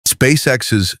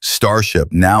SpaceX's Starship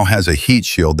now has a heat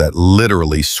shield that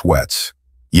literally sweats.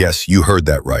 Yes, you heard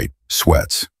that right,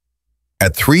 sweats.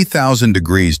 At 3,000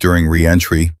 degrees during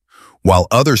re-entry, while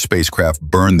other spacecraft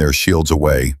burn their shields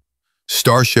away,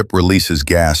 Starship releases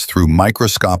gas through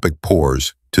microscopic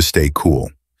pores to stay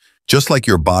cool, just like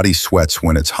your body sweats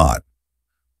when it's hot.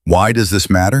 Why does this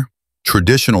matter?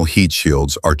 Traditional heat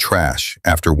shields are trash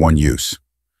after one use.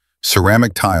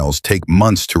 Ceramic tiles take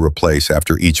months to replace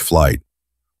after each flight.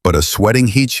 But a sweating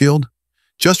heat shield?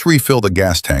 Just refill the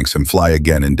gas tanks and fly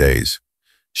again in days.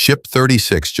 Ship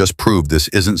 36 just proved this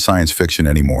isn't science fiction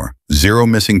anymore. Zero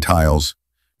missing tiles,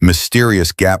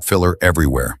 mysterious gap filler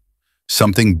everywhere.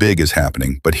 Something big is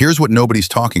happening, but here's what nobody's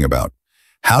talking about.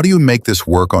 How do you make this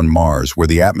work on Mars, where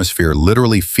the atmosphere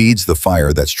literally feeds the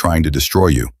fire that's trying to destroy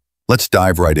you? Let's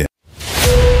dive right in.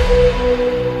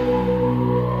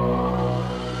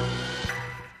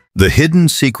 The hidden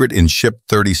secret in Ship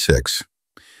 36.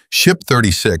 Ship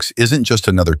 36 isn't just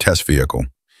another test vehicle.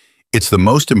 It's the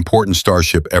most important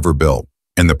Starship ever built,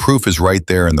 and the proof is right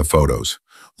there in the photos.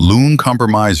 Lune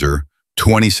Compromiser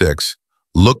 26.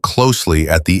 Look closely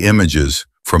at the images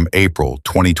from April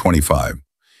 2025.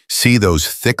 See those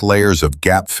thick layers of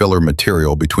gap filler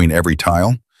material between every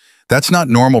tile? That's not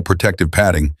normal protective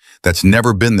padding. That's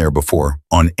never been there before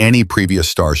on any previous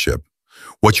Starship.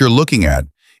 What you're looking at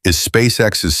is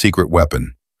SpaceX's secret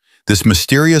weapon. This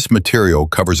mysterious material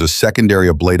covers a secondary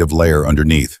ablative layer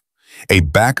underneath, a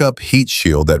backup heat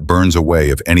shield that burns away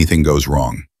if anything goes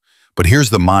wrong. But here's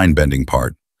the mind-bending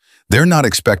part. They're not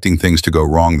expecting things to go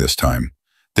wrong this time.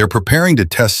 They're preparing to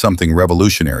test something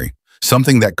revolutionary,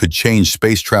 something that could change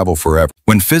space travel forever.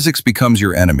 When physics becomes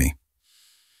your enemy.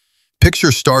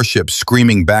 Picture Starship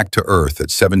screaming back to Earth at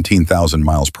 17,000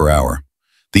 miles per hour.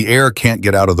 The air can't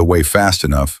get out of the way fast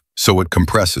enough, so it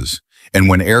compresses. And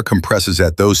when air compresses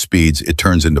at those speeds, it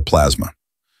turns into plasma.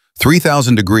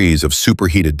 3,000 degrees of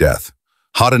superheated death,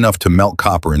 hot enough to melt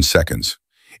copper in seconds.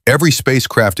 Every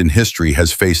spacecraft in history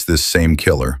has faced this same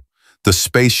killer. The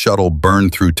space shuttle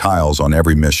burned through tiles on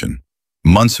every mission.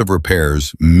 Months of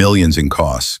repairs, millions in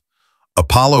costs.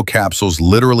 Apollo capsules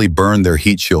literally burned their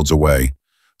heat shields away,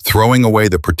 throwing away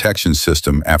the protection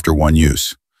system after one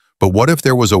use. But what if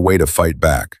there was a way to fight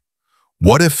back?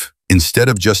 What if, instead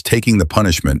of just taking the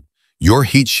punishment, your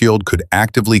heat shield could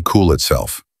actively cool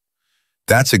itself?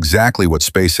 That's exactly what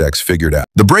SpaceX figured out.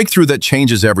 The breakthrough that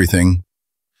changes everything.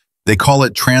 They call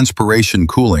it transpiration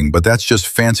cooling, but that's just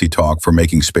fancy talk for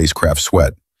making spacecraft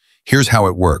sweat. Here's how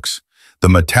it works. The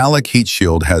metallic heat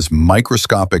shield has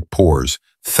microscopic pores,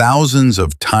 thousands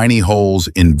of tiny holes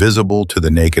invisible to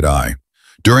the naked eye.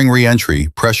 During re-entry,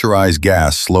 pressurized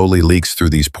gas slowly leaks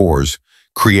through these pores,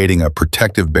 creating a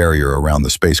protective barrier around the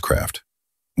spacecraft.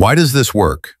 Why does this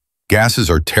work? Gases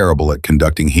are terrible at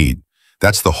conducting heat.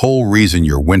 That's the whole reason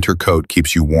your winter coat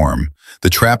keeps you warm. The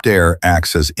trapped air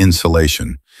acts as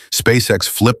insulation. SpaceX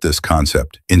flipped this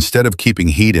concept. Instead of keeping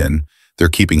heat in, they're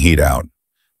keeping heat out.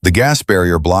 The gas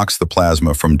barrier blocks the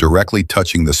plasma from directly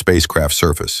touching the spacecraft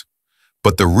surface.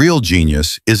 But the real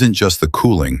genius isn't just the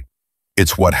cooling,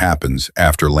 it's what happens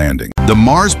after landing. The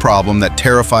Mars problem that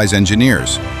terrifies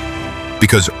engineers.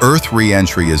 Because Earth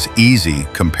re-entry is easy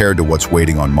compared to what's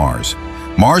waiting on Mars.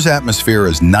 Mars' atmosphere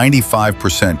is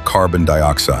 95% carbon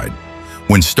dioxide.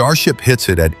 When Starship hits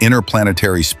it at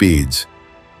interplanetary speeds,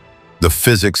 the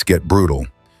physics get brutal.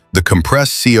 The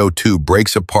compressed CO2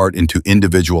 breaks apart into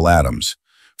individual atoms,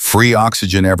 free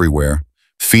oxygen everywhere,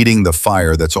 feeding the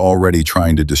fire that's already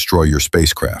trying to destroy your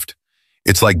spacecraft.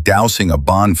 It's like dousing a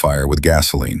bonfire with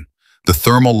gasoline. The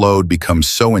thermal load becomes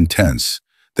so intense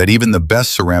that even the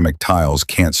best ceramic tiles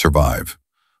can't survive.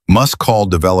 Musk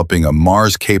called developing a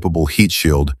Mars-capable heat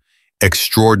shield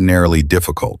extraordinarily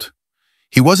difficult.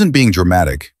 He wasn't being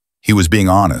dramatic, he was being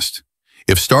honest.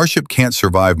 If Starship can't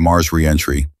survive Mars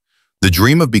re-entry, the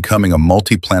dream of becoming a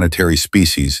multiplanetary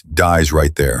species dies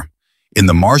right there. In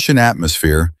the Martian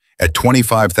atmosphere, at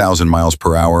 25,000 miles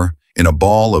per hour, in a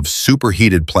ball of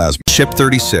superheated plasma. Ship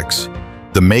 36,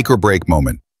 the make or break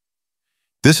moment.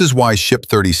 This is why Ship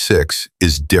 36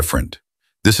 is different.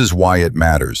 This is why it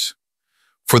matters.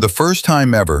 For the first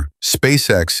time ever,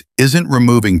 SpaceX isn't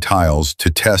removing tiles to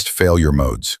test failure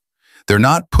modes. They're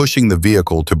not pushing the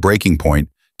vehicle to breaking point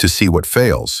to see what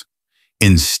fails.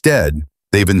 Instead,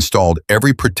 they've installed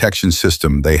every protection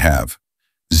system they have.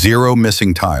 Zero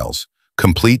missing tiles,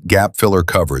 complete gap filler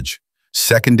coverage,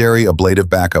 secondary ablative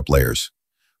backup layers.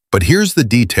 But here's the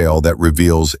detail that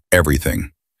reveals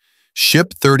everything.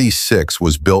 Ship 36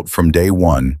 was built from day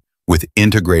one with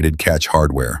integrated catch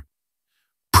hardware.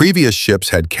 Previous ships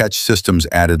had catch systems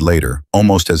added later,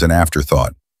 almost as an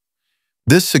afterthought.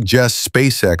 This suggests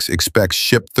SpaceX expects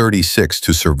Ship 36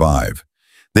 to survive.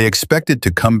 They expect it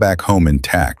to come back home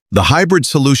intact. The hybrid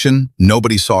solution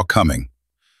nobody saw coming.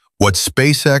 What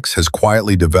SpaceX has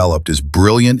quietly developed is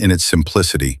brilliant in its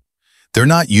simplicity. They're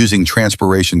not using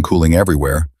transpiration cooling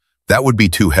everywhere. That would be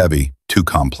too heavy, too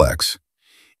complex.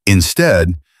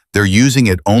 Instead, they're using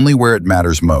it only where it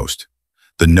matters most.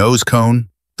 The nose cone,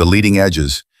 the leading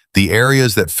edges, the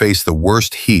areas that face the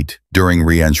worst heat during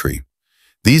re-entry.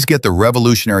 These get the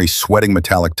revolutionary sweating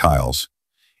metallic tiles.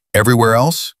 Everywhere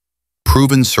else?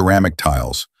 Proven ceramic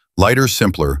tiles, lighter,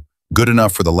 simpler, good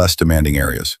enough for the less demanding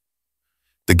areas.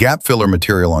 The gap filler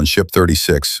material on Ship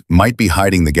 36 might be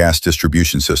hiding the gas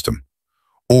distribution system,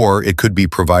 or it could be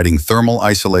providing thermal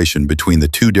isolation between the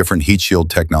two different heat shield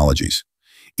technologies.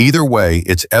 Either way,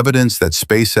 it's evidence that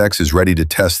SpaceX is ready to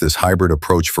test this hybrid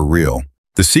approach for real.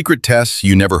 The secret tests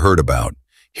you never heard about.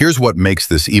 Here's what makes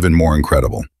this even more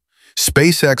incredible.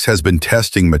 SpaceX has been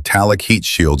testing metallic heat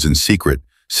shields in secret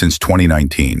since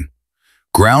 2019.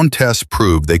 Ground tests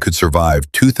proved they could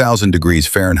survive 2,000 degrees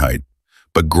Fahrenheit,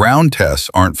 but ground tests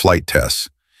aren't flight tests.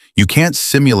 You can't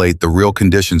simulate the real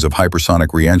conditions of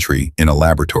hypersonic re-entry in a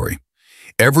laboratory.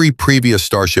 Every previous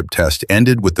Starship test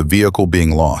ended with the vehicle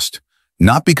being lost,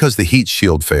 not because the heat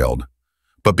shield failed,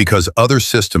 but because other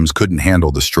systems couldn't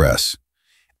handle the stress.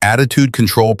 Attitude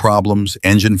control problems,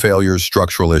 engine failures,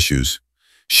 structural issues.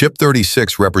 Ship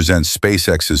 36 represents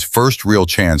SpaceX's first real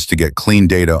chance to get clean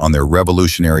data on their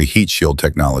revolutionary heat shield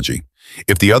technology.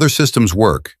 If the other systems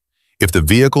work, if the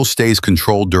vehicle stays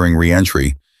controlled during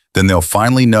re-entry, then they'll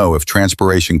finally know if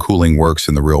transpiration cooling works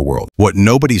in the real world. What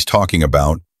nobody's talking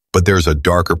about, but there's a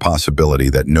darker possibility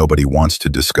that nobody wants to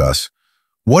discuss.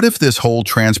 What if this whole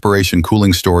transpiration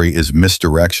cooling story is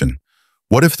misdirection?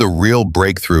 What if the real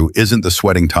breakthrough isn't the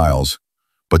sweating tiles,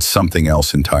 but something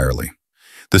else entirely?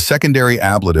 The secondary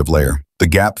ablative layer, the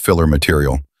gap filler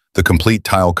material, the complete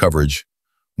tile coverage.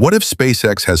 What if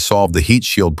SpaceX has solved the heat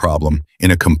shield problem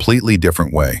in a completely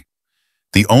different way?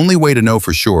 The only way to know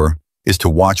for sure is to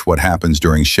watch what happens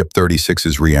during Ship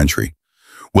 36's re-entry.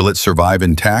 Will it survive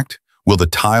intact? Will the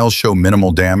tiles show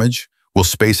minimal damage? Will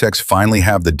SpaceX finally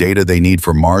have the data they need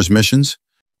for Mars missions?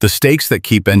 The stakes that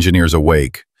keep engineers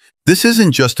awake. This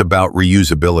isn't just about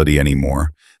reusability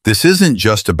anymore. This isn't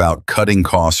just about cutting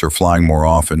costs or flying more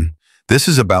often. This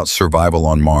is about survival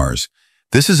on Mars.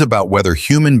 This is about whether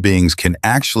human beings can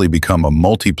actually become a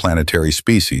multiplanetary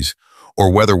species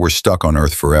or whether we're stuck on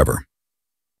Earth forever.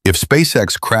 If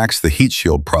SpaceX cracks the heat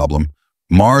shield problem,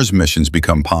 Mars missions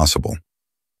become possible.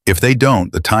 If they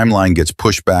don't, the timeline gets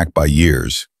pushed back by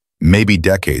years, maybe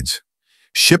decades.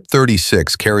 Ship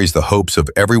 36 carries the hopes of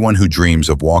everyone who dreams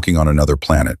of walking on another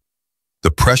planet.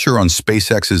 The pressure on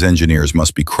SpaceX's engineers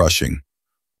must be crushing.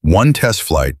 One test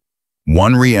flight,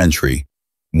 one re-entry,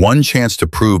 one chance to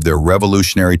prove their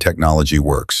revolutionary technology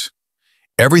works.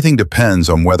 Everything depends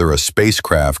on whether a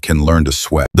spacecraft can learn to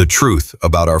sweat. The truth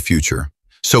about our future.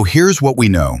 So here's what we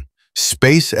know.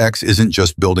 SpaceX isn't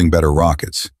just building better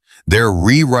rockets. They're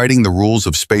rewriting the rules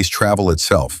of space travel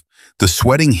itself. The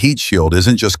sweating heat shield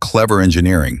isn't just clever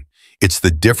engineering. It's the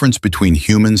difference between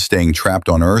humans staying trapped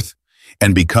on Earth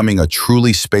and becoming a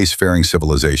truly spacefaring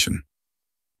civilization.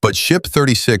 But Ship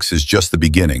 36 is just the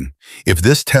beginning. If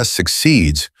this test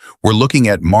succeeds, we're looking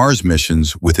at Mars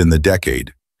missions within the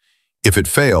decade. If it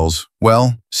fails,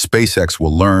 well, SpaceX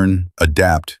will learn,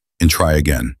 adapt, and try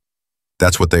again.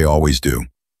 That's what they always do.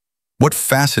 What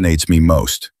fascinates me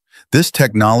most, this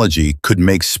technology could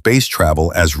make space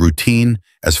travel as routine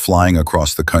as flying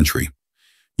across the country.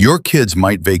 Your kids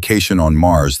might vacation on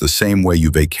Mars the same way you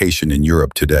vacation in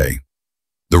Europe today.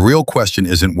 The real question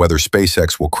isn't whether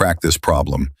SpaceX will crack this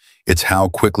problem, it's how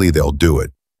quickly they'll do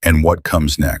it and what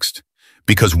comes next.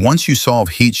 Because once you solve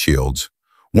heat shields,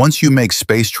 once you make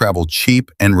space travel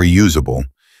cheap and reusable,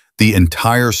 the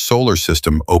entire solar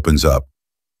system opens up.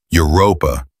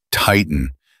 Europa, Titan,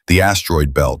 the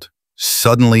asteroid belt.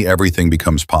 Suddenly everything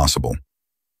becomes possible.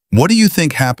 What do you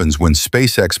think happens when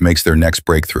SpaceX makes their next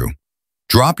breakthrough?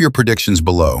 Drop your predictions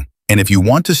below. And if you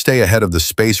want to stay ahead of the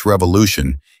space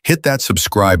revolution, hit that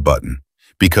subscribe button,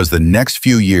 because the next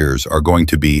few years are going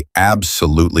to be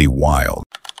absolutely wild.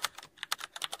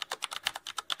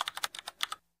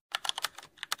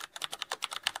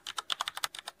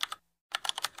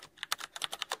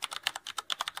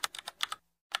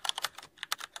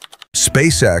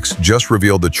 SpaceX just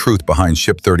revealed the truth behind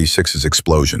Ship 36's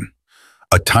explosion.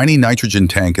 A tiny nitrogen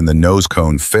tank in the nose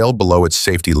cone failed below its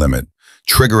safety limit,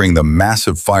 triggering the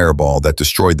massive fireball that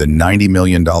destroyed the $90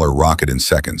 million rocket in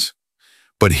seconds.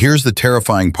 But here's the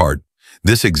terrifying part.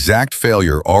 This exact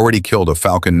failure already killed a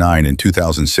Falcon 9 in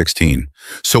 2016.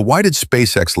 So why did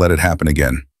SpaceX let it happen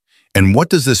again? And what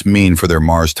does this mean for their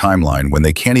Mars timeline when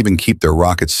they can't even keep their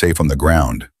rockets safe on the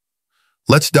ground?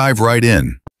 Let's dive right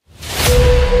in.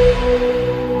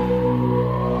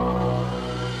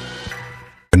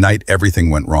 The night everything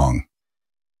went wrong.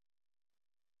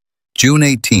 June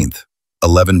 18th,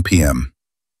 11 p.m.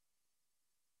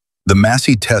 The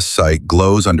Massey test site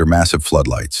glows under massive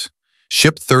floodlights.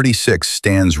 Ship 36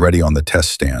 stands ready on the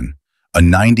test stand, a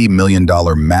 $90 million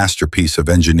masterpiece of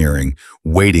engineering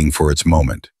waiting for its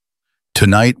moment.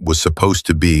 Tonight was supposed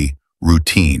to be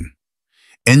routine.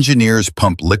 Engineers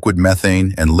pump liquid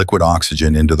methane and liquid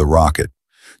oxygen into the rocket,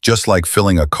 just like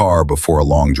filling a car before a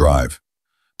long drive.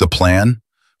 The plan?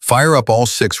 Fire up all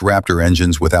 6 Raptor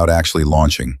engines without actually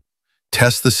launching.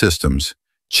 Test the systems,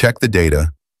 check the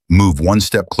data, move one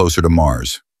step closer to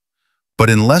Mars. But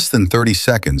in less than 30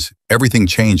 seconds, everything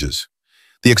changes.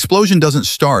 The explosion doesn't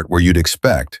start where you'd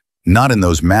expect, not in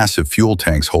those massive fuel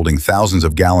tanks holding thousands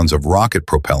of gallons of rocket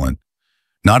propellant,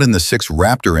 not in the 6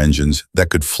 Raptor engines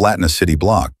that could flatten a city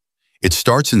block. It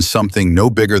starts in something no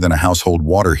bigger than a household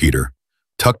water heater,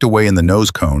 tucked away in the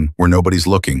nose cone where nobody's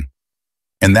looking.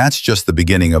 And that's just the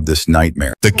beginning of this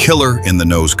nightmare. The killer in the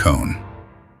nose cone.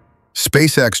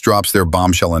 SpaceX drops their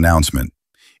bombshell announcement.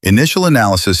 Initial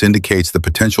analysis indicates the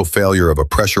potential failure of a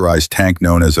pressurized tank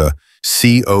known as a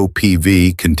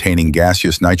COPV containing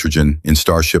gaseous nitrogen in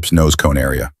Starship's nose cone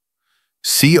area.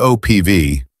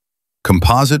 COPV,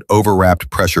 composite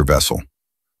overwrapped pressure vessel.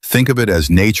 Think of it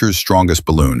as nature's strongest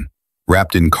balloon,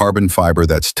 wrapped in carbon fiber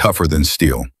that's tougher than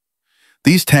steel.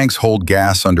 These tanks hold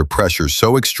gas under pressure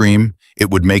so extreme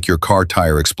it would make your car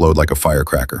tire explode like a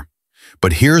firecracker.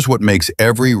 But here's what makes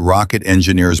every rocket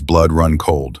engineer's blood run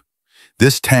cold.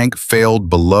 This tank failed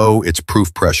below its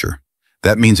proof pressure.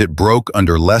 That means it broke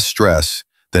under less stress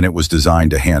than it was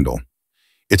designed to handle.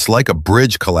 It's like a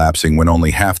bridge collapsing when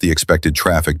only half the expected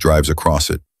traffic drives across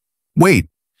it. Wait,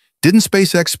 didn't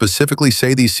SpaceX specifically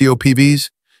say these COPVs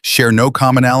share no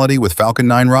commonality with Falcon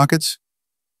 9 rockets?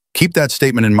 Keep that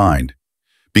statement in mind,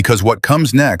 because what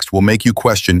comes next will make you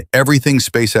question everything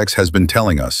SpaceX has been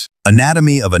telling us.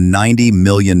 Anatomy of a $90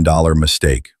 million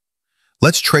mistake.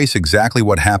 Let's trace exactly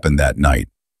what happened that night.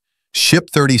 Ship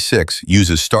 36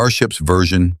 uses Starship's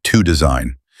version 2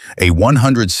 design, a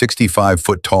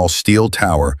 165-foot-tall steel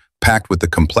tower packed with the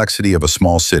complexity of a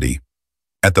small city.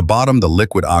 At the bottom, the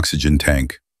liquid oxygen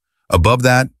tank. Above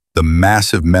that, the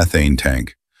massive methane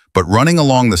tank. But running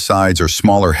along the sides are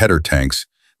smaller header tanks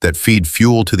that feed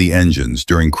fuel to the engines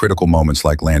during critical moments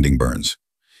like landing burns.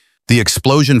 The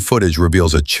explosion footage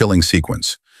reveals a chilling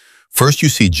sequence. First, you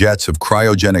see jets of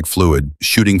cryogenic fluid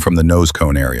shooting from the nose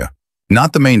cone area,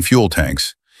 not the main fuel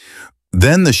tanks.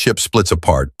 Then the ship splits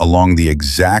apart along the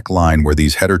exact line where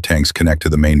these header tanks connect to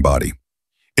the main body.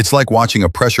 It's like watching a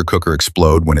pressure cooker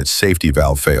explode when its safety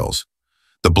valve fails.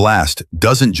 The blast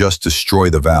doesn't just destroy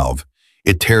the valve,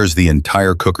 it tears the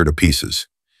entire cooker to pieces.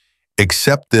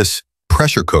 Except this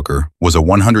pressure cooker was a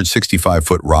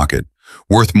 165-foot rocket,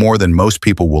 worth more than most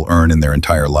people will earn in their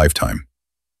entire lifetime.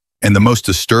 And the most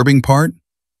disturbing part?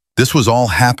 This was all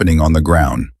happening on the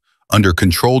ground, under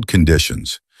controlled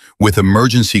conditions, with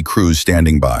emergency crews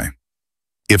standing by.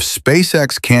 If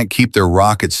SpaceX can't keep their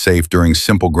rockets safe during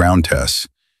simple ground tests,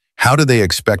 how do they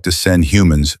expect to send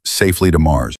humans safely to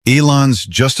Mars? Elon's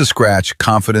just a scratch,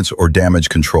 confidence, or damage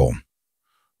control.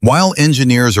 While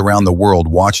engineers around the world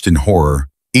watched in horror,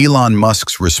 Elon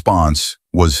Musk's response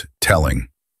was telling.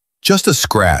 Just a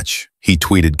scratch, he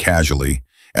tweeted casually,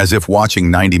 as if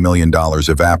watching $90 million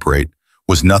evaporate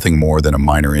was nothing more than a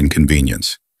minor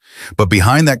inconvenience. But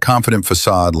behind that confident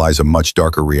facade lies a much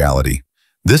darker reality.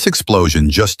 This explosion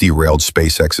just derailed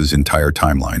SpaceX's entire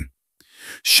timeline.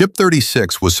 Ship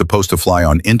 36 was supposed to fly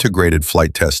on Integrated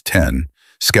Flight Test 10,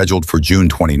 scheduled for June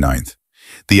 29th.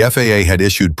 The FAA had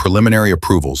issued preliminary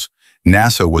approvals.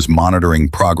 NASA was monitoring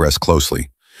progress closely.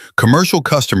 Commercial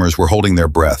customers were holding their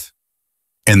breath.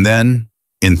 And then,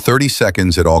 in 30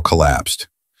 seconds, it all collapsed.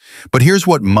 But here's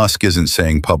what Musk isn't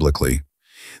saying publicly.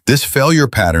 This failure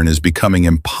pattern is becoming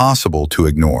impossible to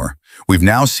ignore. We've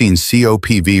now seen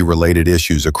COPV-related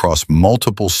issues across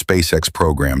multiple SpaceX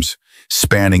programs,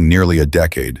 spanning nearly a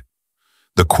decade.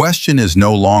 The question is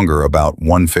no longer about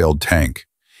one failed tank.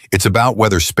 It's about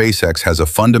whether SpaceX has a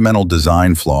fundamental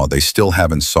design flaw they still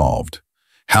haven't solved.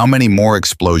 How many more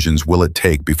explosions will it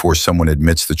take before someone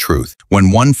admits the truth?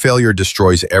 When one failure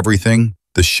destroys everything,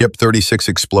 the Ship 36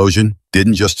 explosion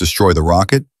didn't just destroy the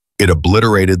rocket, it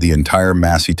obliterated the entire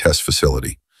Massey test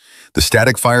facility. The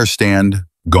static fire stand,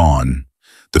 gone.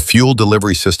 The fuel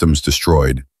delivery systems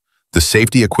destroyed. The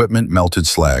safety equipment melted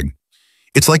slag.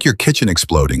 It's like your kitchen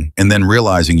exploding and then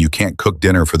realizing you can't cook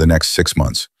dinner for the next 6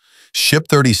 months. Ship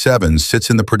 37 sits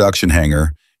in the production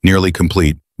hangar, nearly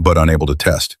complete, but unable to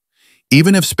test.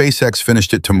 Even if SpaceX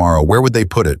finished it tomorrow, where would they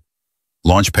put it?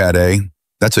 Launch Pad A?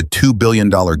 That's a $2 billion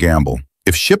gamble.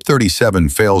 If Ship 37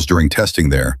 fails during testing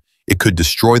there, it could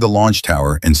destroy the launch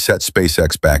tower and set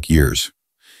SpaceX back years.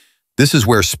 This is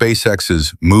where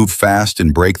SpaceX's move fast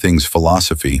and break things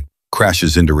philosophy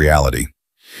crashes into reality.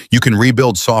 You can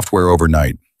rebuild software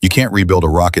overnight. You can't rebuild a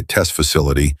rocket test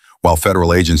facility while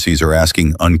federal agencies are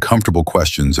asking uncomfortable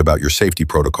questions about your safety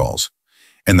protocols.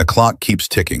 And the clock keeps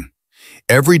ticking.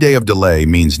 Every day of delay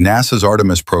means NASA's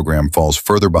Artemis program falls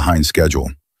further behind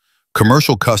schedule.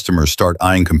 Commercial customers start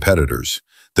eyeing competitors.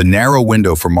 The narrow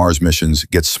window for Mars missions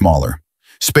gets smaller.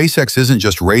 SpaceX isn't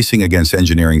just racing against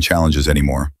engineering challenges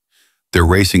anymore. They're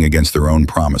racing against their own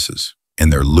promises,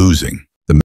 and they're losing.